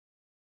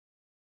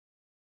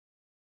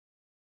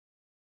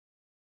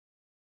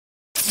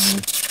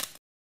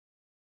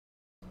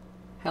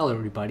Hello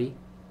everybody.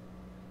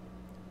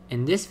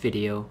 In this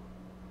video,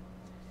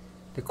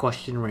 the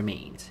question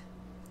remains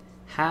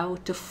how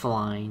to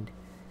find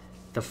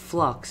the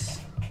flux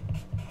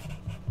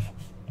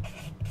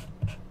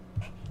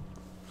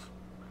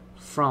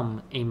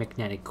from a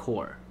magnetic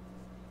core.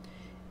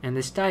 And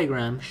this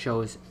diagram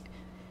shows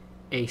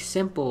a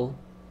simple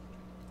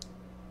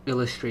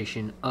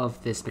illustration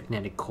of this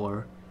magnetic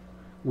core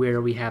where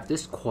we have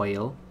this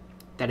coil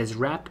that is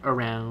wrapped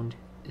around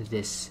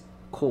this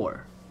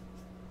core.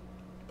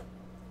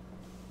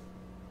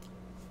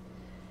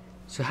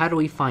 So how do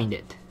we find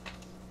it?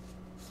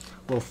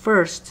 Well,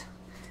 first,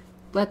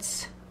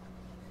 let's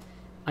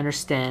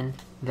understand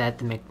that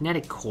the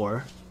magnetic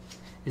core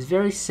is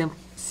very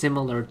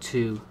similar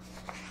to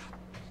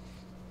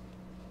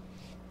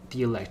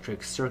the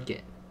electric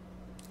circuit.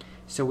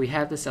 So we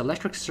have this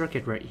electric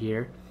circuit right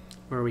here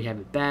where we have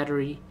a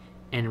battery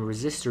and a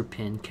resistor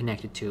pin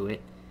connected to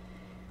it.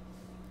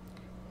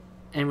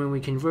 And when we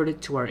convert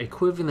it to our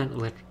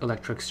equivalent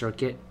electric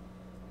circuit,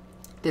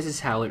 this is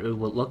how it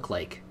will look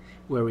like,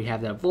 where we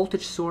have that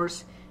voltage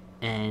source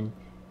and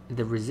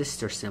the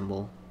resistor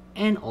symbol,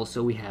 and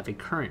also we have a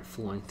current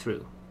flowing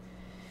through.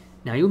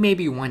 Now you may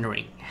be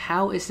wondering,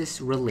 how is this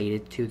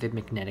related to the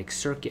magnetic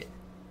circuit?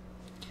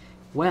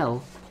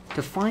 Well,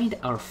 to find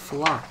our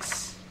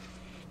flux,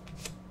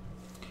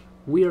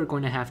 we are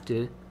going to have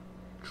to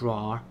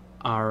draw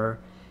our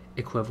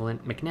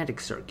equivalent magnetic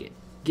circuit,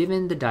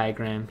 given the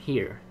diagram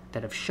here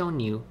that I've shown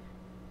you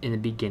in the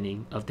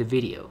beginning of the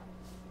video.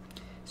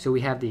 So we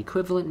have the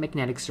equivalent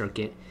magnetic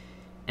circuit,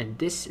 and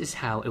this is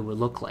how it would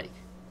look like.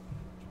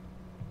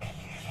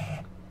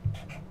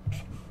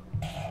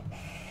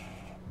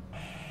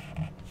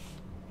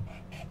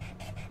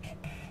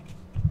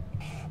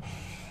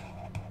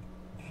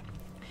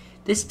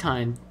 This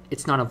time,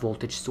 it's not a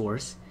voltage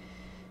source,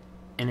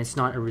 and it's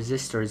not a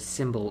resistor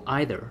symbol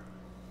either.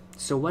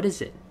 So what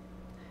is it?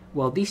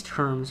 Well, these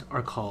terms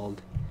are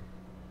called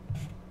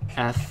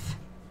F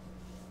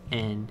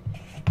and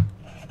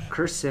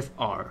cursive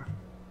R.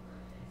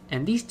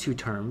 And these two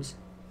terms,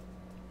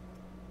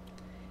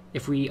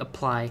 if we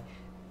apply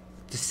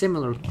the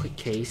similar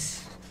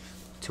case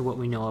to what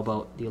we know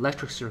about the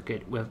electric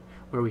circuit,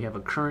 where we have a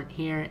current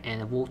here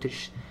and a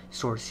voltage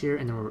source here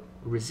and a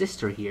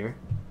resistor here,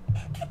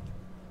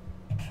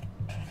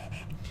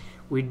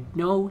 we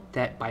know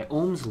that by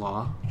Ohm's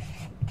law,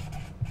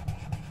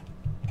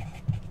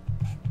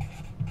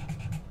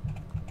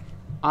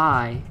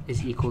 I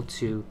is equal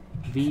to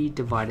V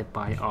divided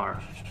by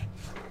R.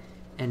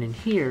 And in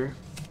here,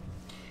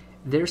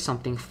 there's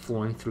something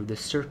flowing through the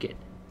circuit.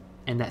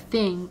 And that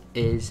thing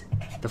is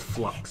the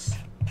flux.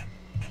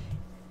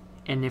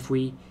 And if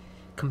we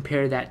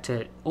compare that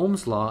to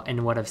Ohm's law,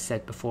 and what I've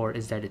said before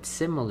is that it's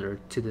similar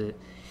to the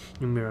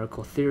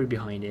numerical theory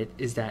behind it,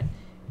 is that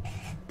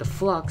the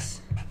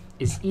flux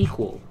is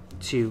equal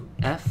to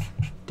F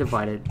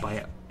divided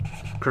by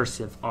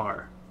cursive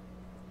R.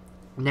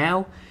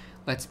 Now,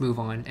 let's move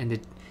on and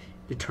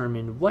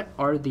determine what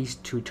are these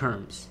two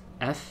terms,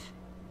 F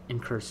and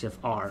cursive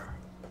R.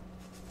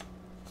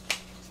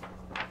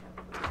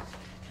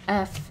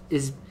 F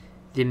is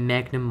the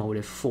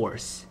magnetomotive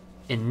force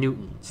in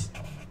newtons.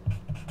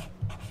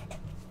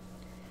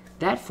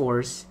 That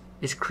force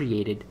is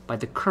created by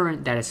the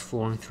current that is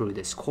flowing through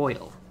this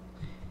coil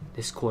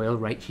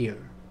right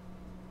here.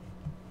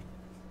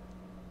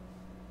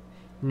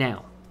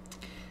 Now,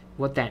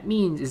 what that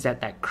means is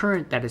that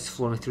current that is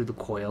flowing through the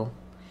coil,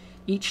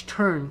 each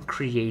turn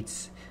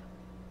creates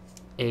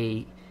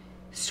a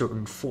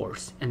certain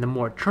force, and the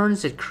more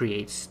turns it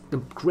creates, the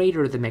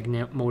greater the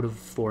magnetomotive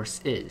force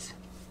is.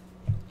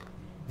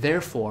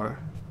 Therefore,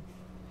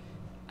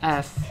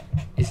 F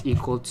is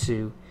equal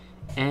to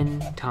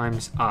N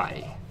times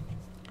I,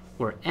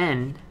 where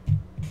N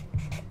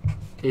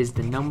is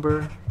the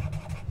number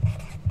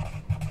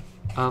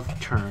of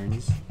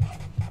turns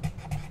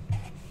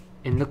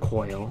in the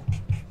coil,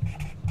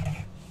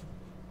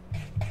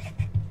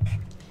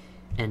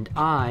 and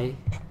I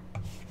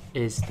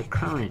is the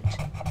current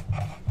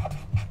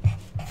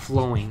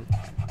flowing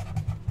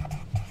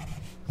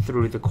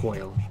through the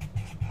coil.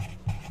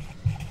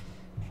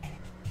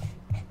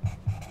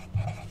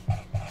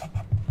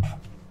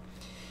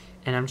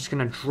 And I'm just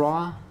going to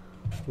draw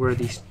where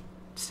these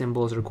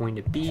symbols are going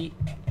to be,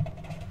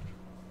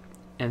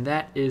 and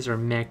that is our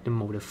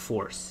magnetomotive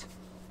force.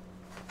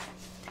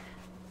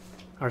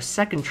 Our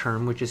second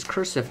term, which is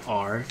cursive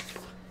R,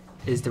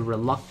 is the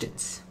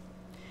reluctance.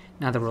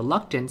 Now the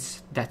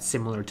reluctance, that's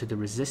similar to the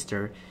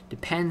resistor,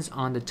 depends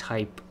on the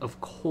type of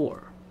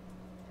core.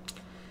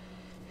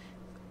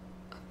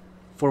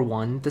 For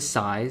 1, the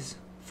size,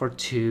 for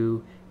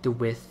 2, the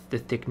width, the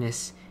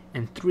thickness,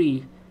 and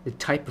 3, the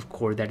type of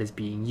core that is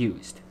being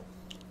used.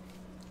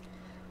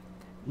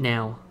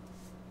 Now,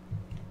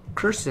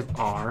 cursive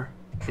R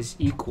is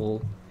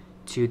equal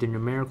to the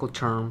numerical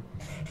term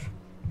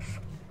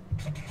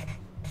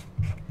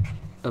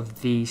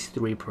of these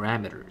three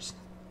parameters.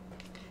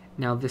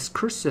 Now this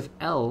cursive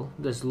L,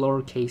 this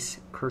lowercase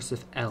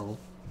cursive L,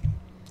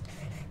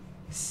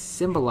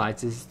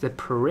 symbolizes the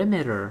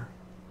perimeter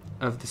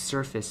of the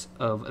surface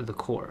of the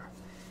core.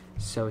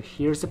 So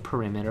here's the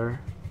perimeter.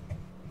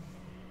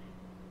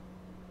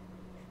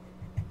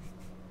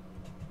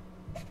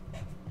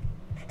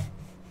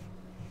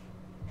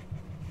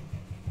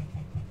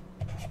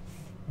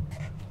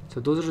 So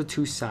those are the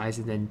two sides,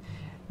 and then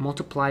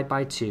multiplied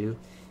by 2.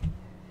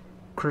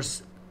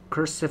 Cursive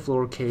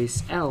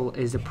lowercase l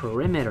is the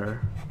perimeter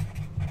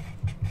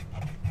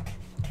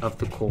of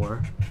the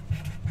core.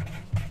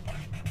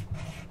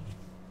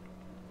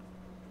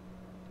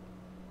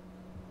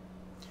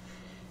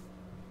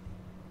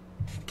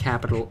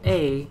 Capital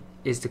A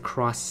is the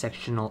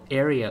cross-sectional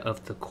area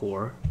of the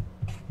core.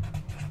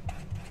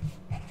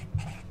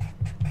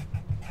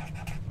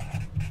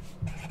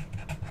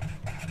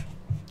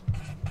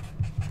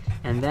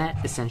 And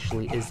that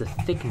essentially is the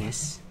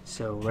thickness.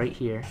 So right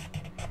here,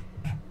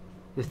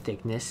 the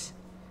thickness.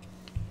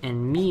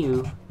 And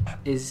mu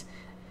is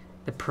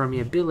the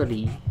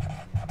permeability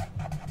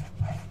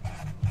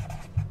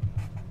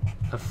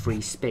of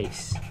free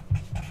space.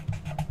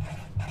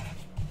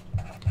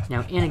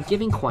 Now, in a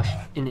given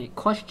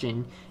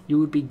question, you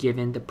would be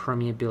given the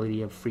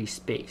permeability of free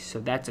space.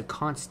 So that's a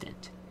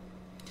constant.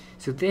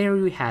 So there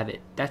we have it.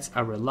 That's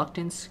our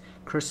reluctance,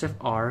 cursive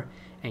R,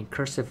 and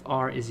cursive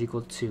R is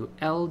equal to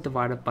L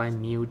divided by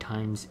mu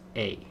times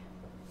A.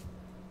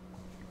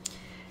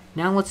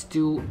 Now let's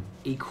do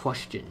a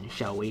question,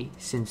 shall we?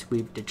 Since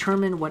we've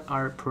determined what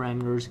our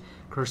parameters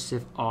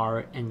cursive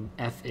R and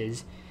F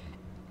is,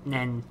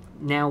 and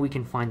now we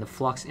can find the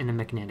flux in a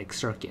magnetic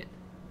circuit.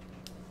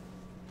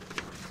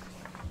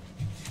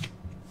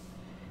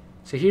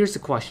 So here's the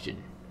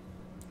question.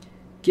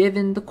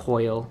 Given the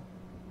coil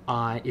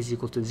I is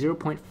equal to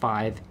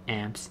 0.5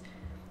 amps,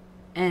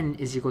 N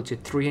is equal to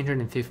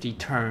 350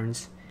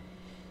 turns,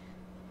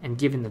 and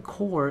given the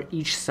core,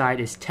 each side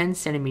is 10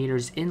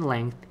 centimeters in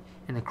length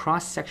and the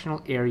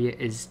cross-sectional area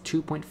is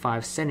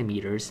 2.5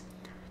 centimeters,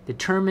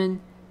 determine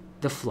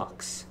the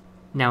flux.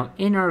 Now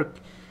in our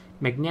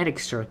magnetic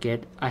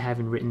circuit, I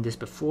haven't written this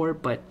before,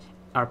 but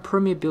our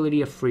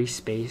permeability of free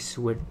space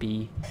would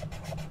be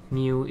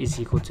mu is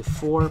equal to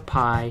 4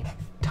 pi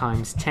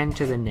times 10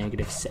 to the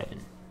negative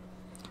 7.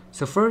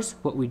 So first,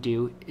 what we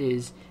do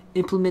is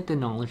implement the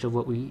knowledge of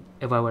what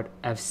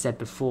I've said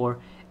before,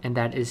 and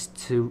that is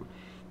to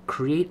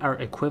create our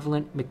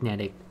equivalent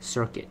magnetic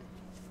circuit.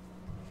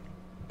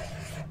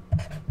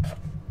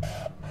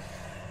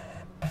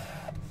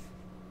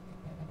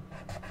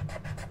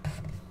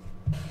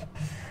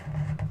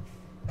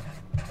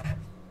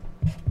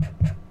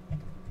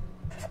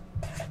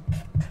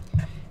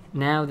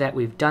 Now that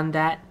we've done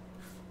that,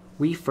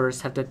 we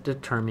first have to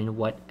determine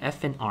what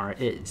F and R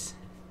is.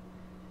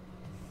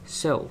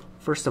 So,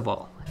 first of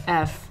all,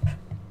 F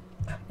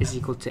is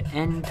equal to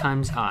N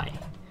times I.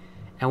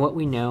 And what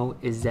we know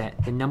is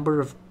that the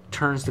number of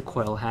turns the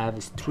coil have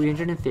is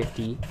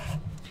 350,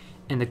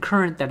 and the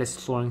current that is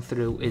flowing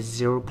through is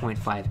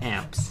 0.5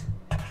 amps.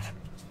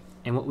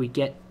 And what we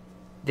get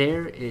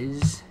there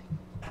is,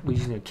 we're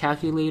using a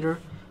calculator,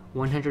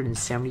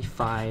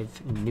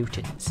 175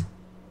 newtons.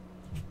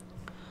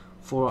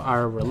 For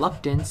our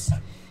reluctance,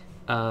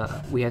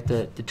 we have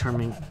to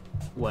determine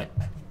what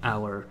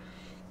our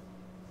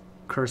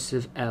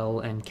cursive L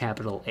and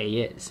capital A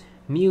is.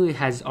 Mu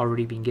has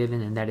already been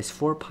given, and that is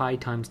 4 pi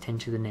times 10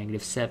 to the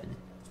negative 7.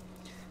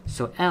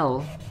 So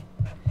L,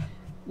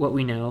 what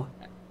we know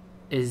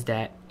is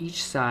that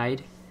each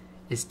side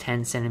is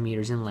 10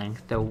 centimeters in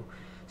length,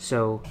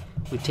 so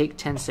we take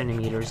 10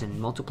 centimeters and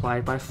multiply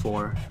it by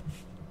 4,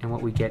 and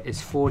what we get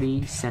is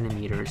 40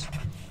 centimeters,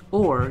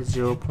 or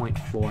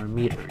 0.4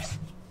 meters.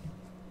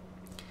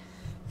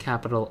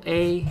 Capital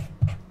A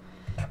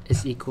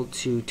is equal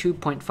to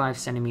 2.5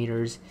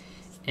 centimeters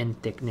in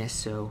thickness,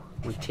 so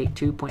we take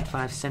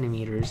 2.5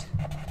 centimeters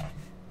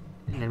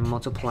and then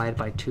multiply it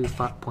by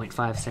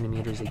 2.5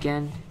 centimeters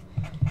again,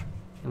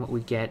 and what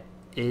we get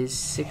is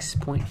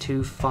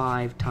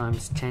 6.25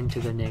 times 10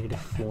 to the negative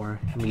 4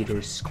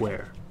 meters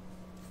square.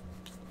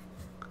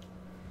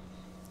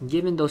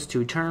 Given those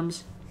two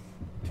terms,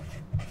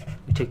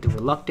 we take the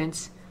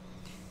reluctance,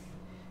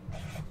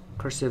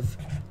 cursive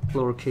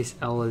lowercase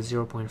l is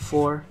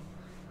 0.4,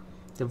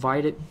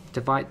 divide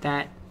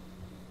that,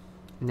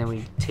 and then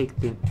we take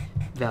the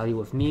value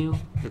of mu,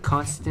 the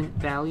constant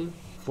value,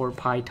 4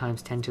 pi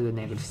times 10 to the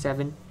negative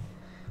 7,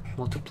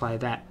 multiply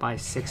that by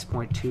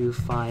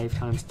 6.25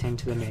 times 10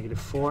 to the negative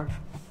 4,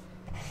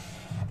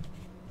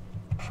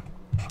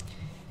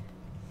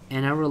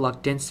 and our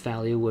reluctance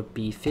value would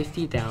be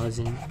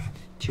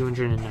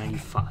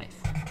 50,295.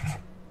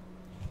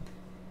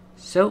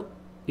 So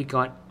we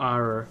got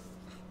our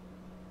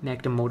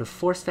magnetic motive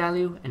force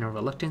value and our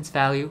reluctance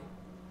value,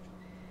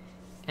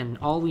 and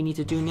all we need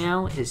to do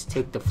now is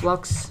take the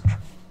flux,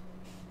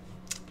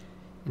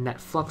 and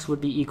that flux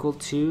would be equal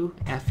to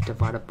F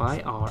divided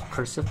by R,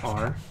 cursive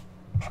R,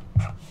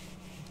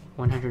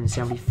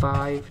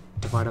 175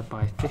 divided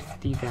by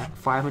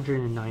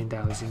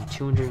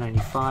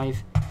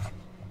 509,295,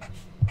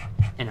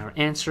 and our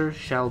answer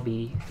shall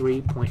be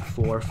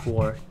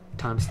 3.44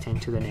 times 10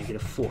 to the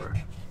negative 4.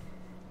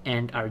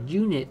 and our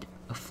unit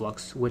of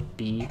flux would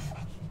be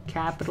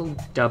capital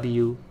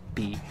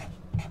WB.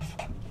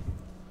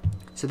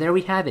 So there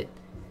we have it.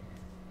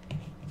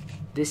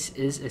 This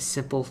is a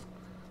simple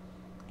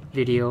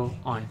video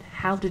on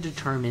how to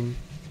determine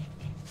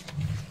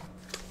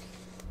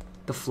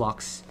the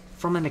flux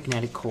from a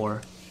magnetic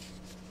core.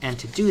 And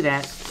to do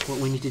that, what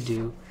we need to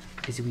do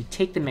is we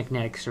take the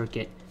magnetic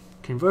circuit,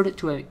 convert it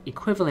to an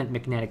equivalent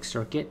magnetic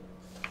circuit,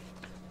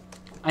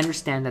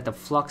 understand that the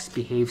flux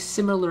behaves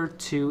similar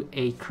to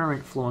a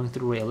current flowing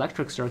through an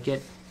electric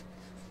circuit,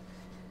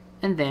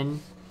 and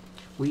then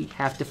we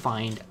have to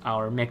find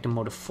our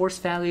magnetomotive force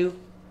value,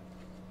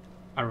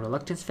 our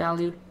reluctance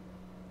value,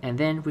 and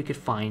then we could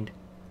find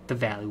the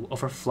value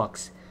of our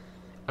flux,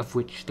 of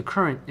which the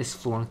current is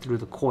flowing through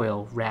the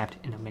coil wrapped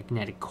in a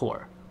magnetic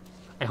core.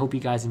 I hope you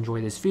guys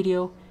enjoy this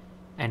video,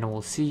 and I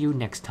will see you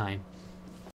next time.